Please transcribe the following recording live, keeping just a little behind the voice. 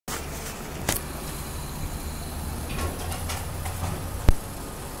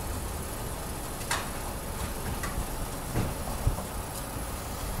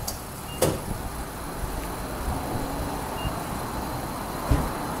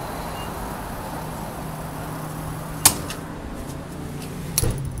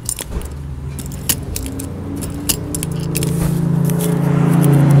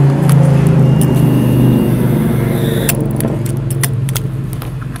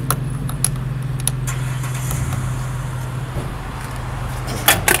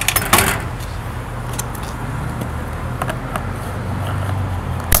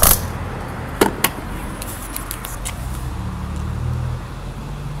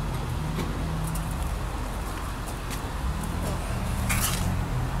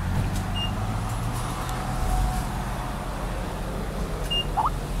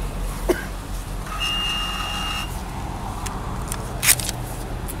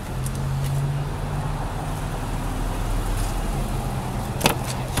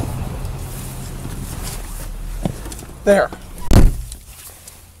There.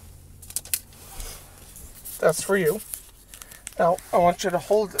 That's for you. Now, I want you to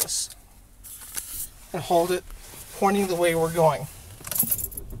hold this. And hold it pointing the way we're going.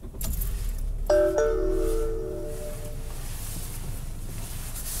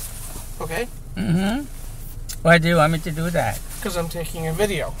 Okay? Mm-hmm. Why do you want me to do that? Because I'm taking a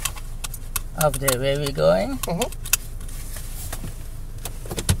video. Of the way we're going? Mm-hmm.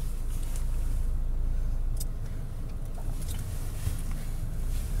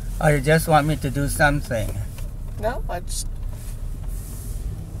 Or you just want me to do something? No, I just...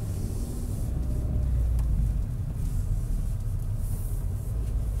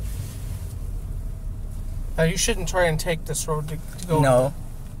 Now, you shouldn't try and take this road to go... No.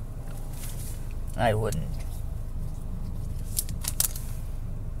 I wouldn't.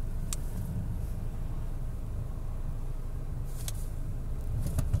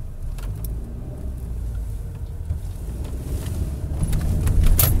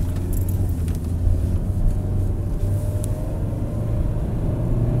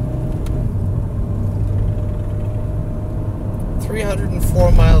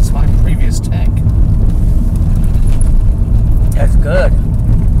 $304 miles my previous tank. That's good.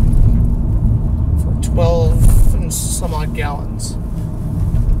 For 12 and some odd gallons.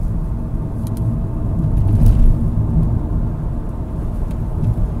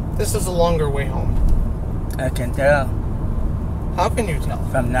 This is a longer way home. I can tell. How can you tell?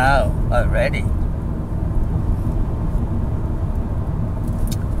 From now already.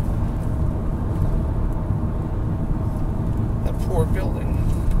 That poor building.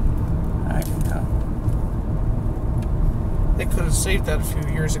 I know. They could have saved that a few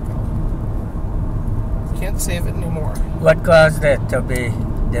years ago. Can't save it anymore. What caused it to be...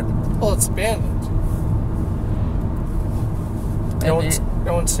 Well, it's abandoned. No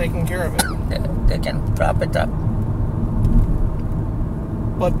one's taking care of it. They can prop it up.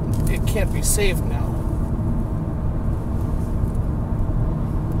 But it can't be saved now.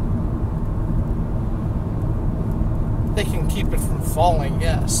 They can keep it from falling,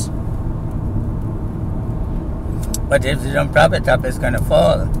 yes. But if you don't prop it up, it's going to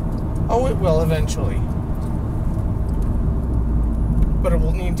fall. Oh, it will eventually. But it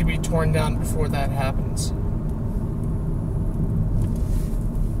will need to be torn down before that happens.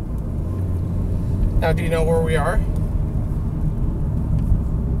 Now, do you know where we are?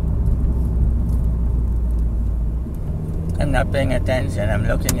 I'm not paying attention. I'm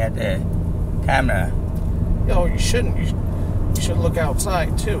looking at the camera. Oh, you shouldn't. You should look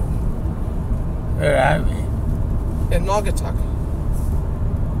outside, too. Where are we? In Naugatuck.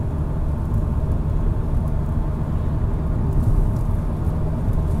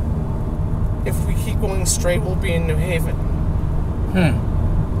 If we keep going straight, we'll be in New Haven.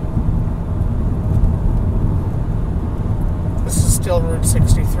 This is still Route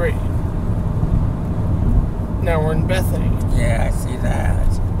 63. Now we're in Bethany. Yeah, I see that.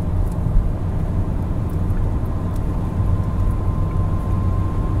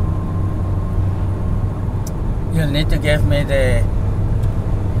 You'll need to give me the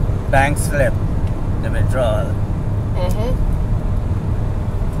bank slip, the withdrawal.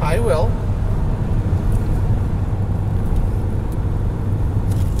 Mm-hmm. I will.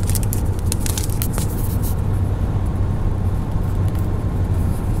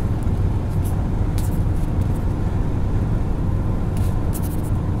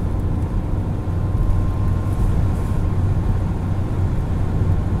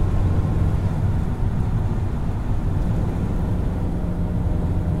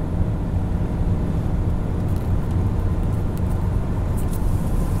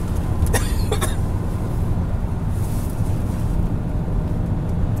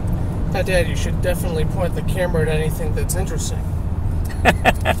 Now, Dad, you should definitely point the camera at anything that's interesting.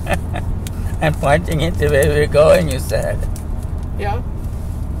 I'm pointing it to where we're going, you said. Yeah?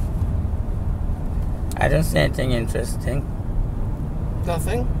 I don't see anything interesting.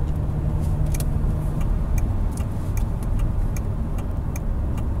 Nothing?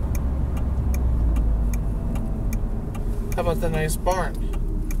 How about the nice barn?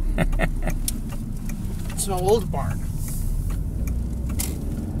 It's an old barn.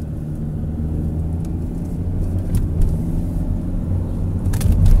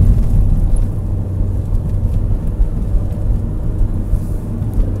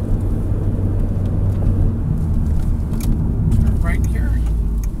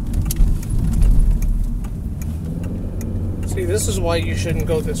 See, this is why you shouldn't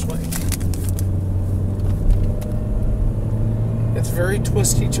go this way. It's very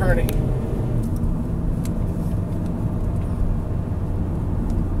twisty turny.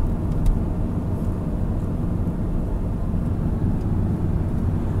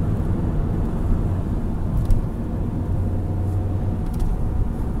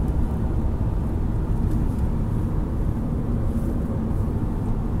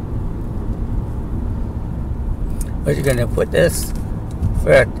 But you're gonna put this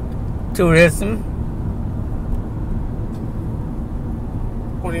for tourism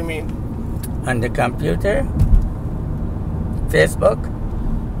What do you mean? on the computer? Facebook?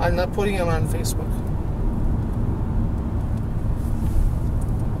 I'm not putting them on Facebook.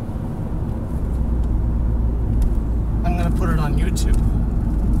 I'm gonna put it on YouTube.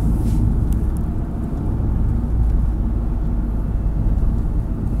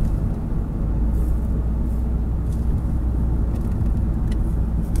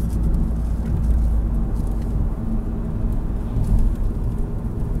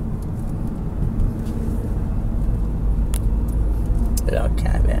 Log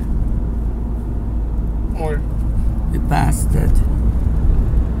cabin. Or We passed it.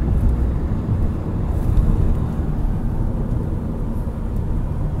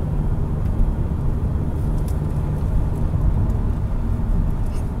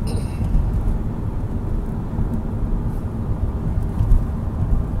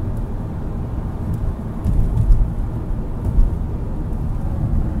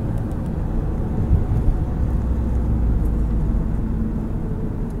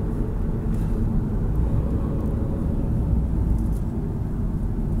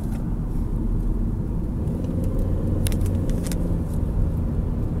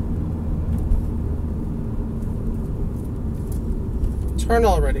 turn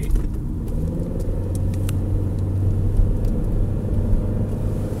already.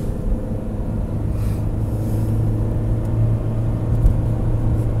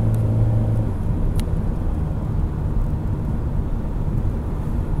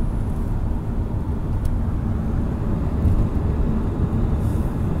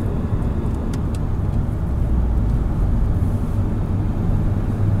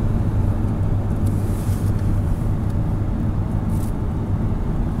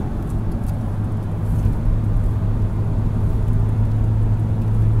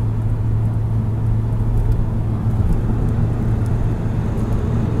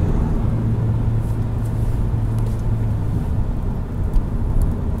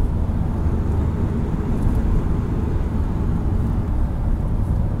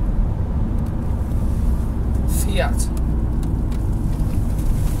 Fiat.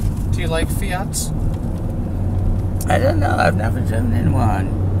 Do you like Fiats? I don't know. I've never driven in one.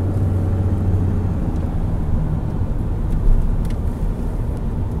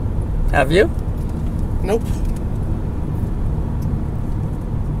 Have you? Nope.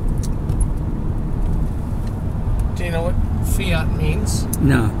 Do you know what Fiat means?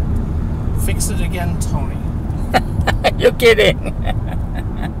 No. Fix it again, Tony. You're kidding.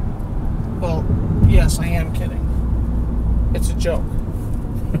 Well, yes, I am kidding. It's a joke.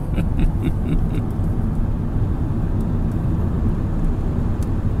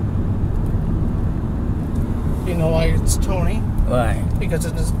 You know why it's Tony? Why? Because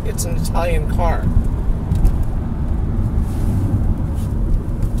it's an Italian car.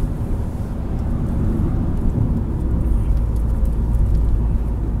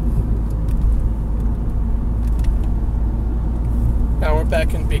 Now we're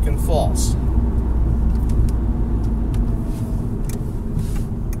back in Beacon Falls.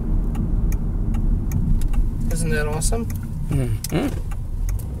 Isn't that awesome? Mm-hmm.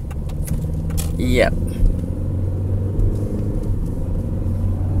 Yep.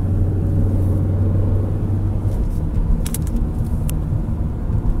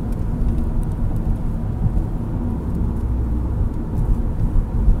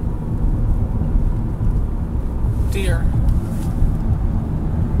 Deer.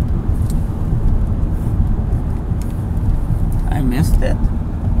 I missed it.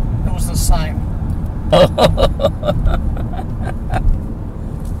 It was the sign.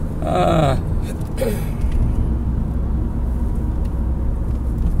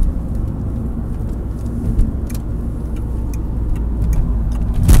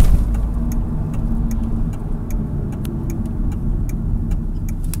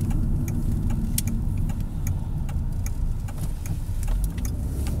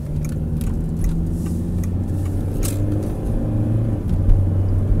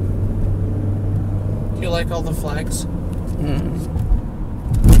 Do you like all the flags?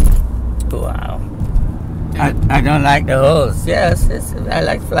 Wow. I don't like the hose. Yes, I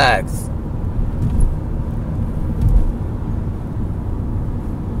like flags.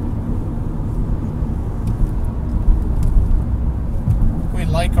 We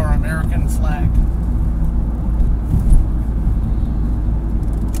like our American flag.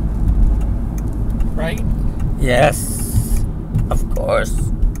 Right? Yes, of course.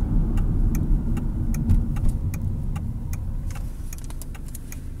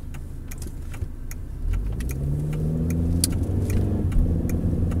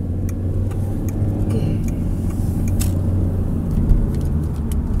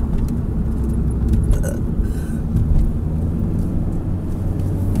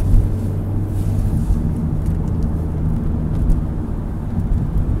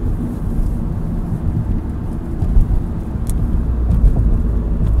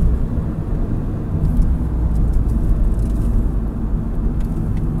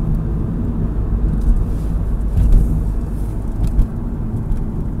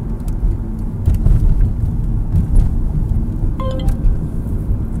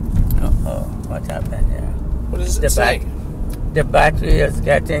 what happened, yeah. What does it say? The battery is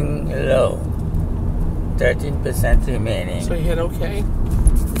getting low. 13% remaining. So you hit OK.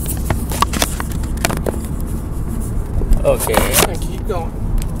 Okay. And keep going.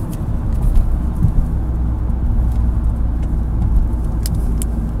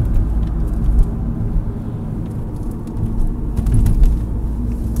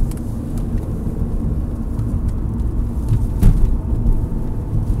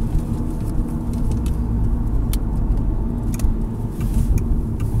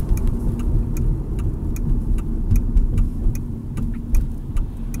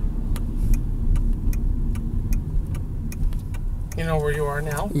 You know where you are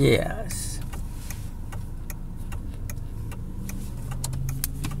now? Yes.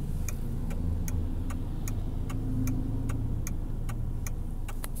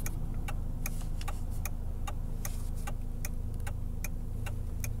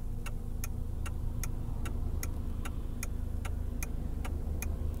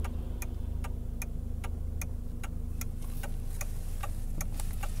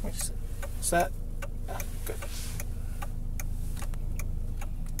 Is that good?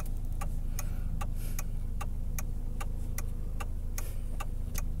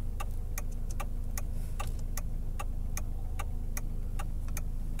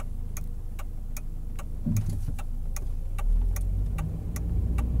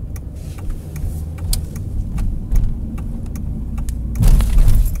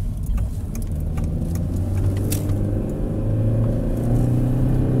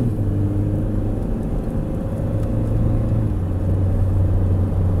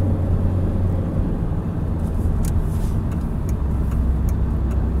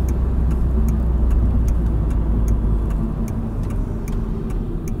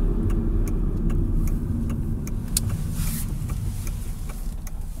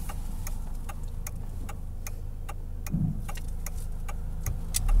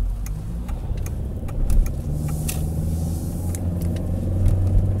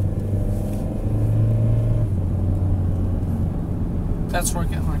 That's where I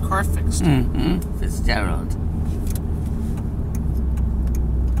get my car fixed. Mm-hmm. Fitzgerald.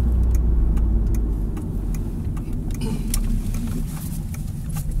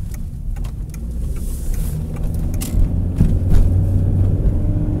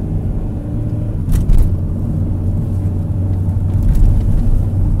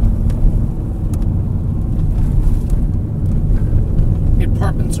 The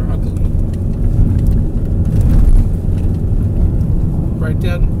apartments are ugly. Right,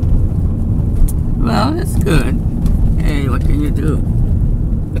 Dad? Well, that's good. Hey, what can you do?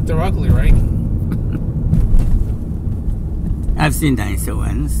 But they're ugly, right? I've seen nicer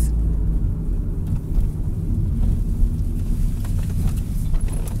ones.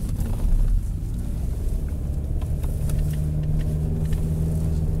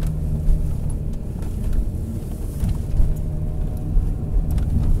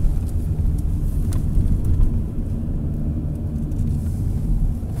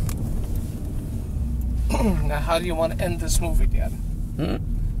 Now, how do you want to end this movie, Dad?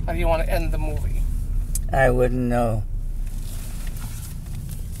 How do you want to end the movie? I wouldn't know.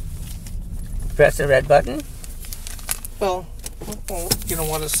 Press the red button? Well, you don't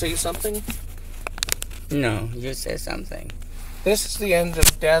want to say something? No, you say something. This is the end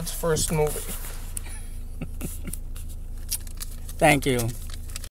of Dad's first movie. Thank you.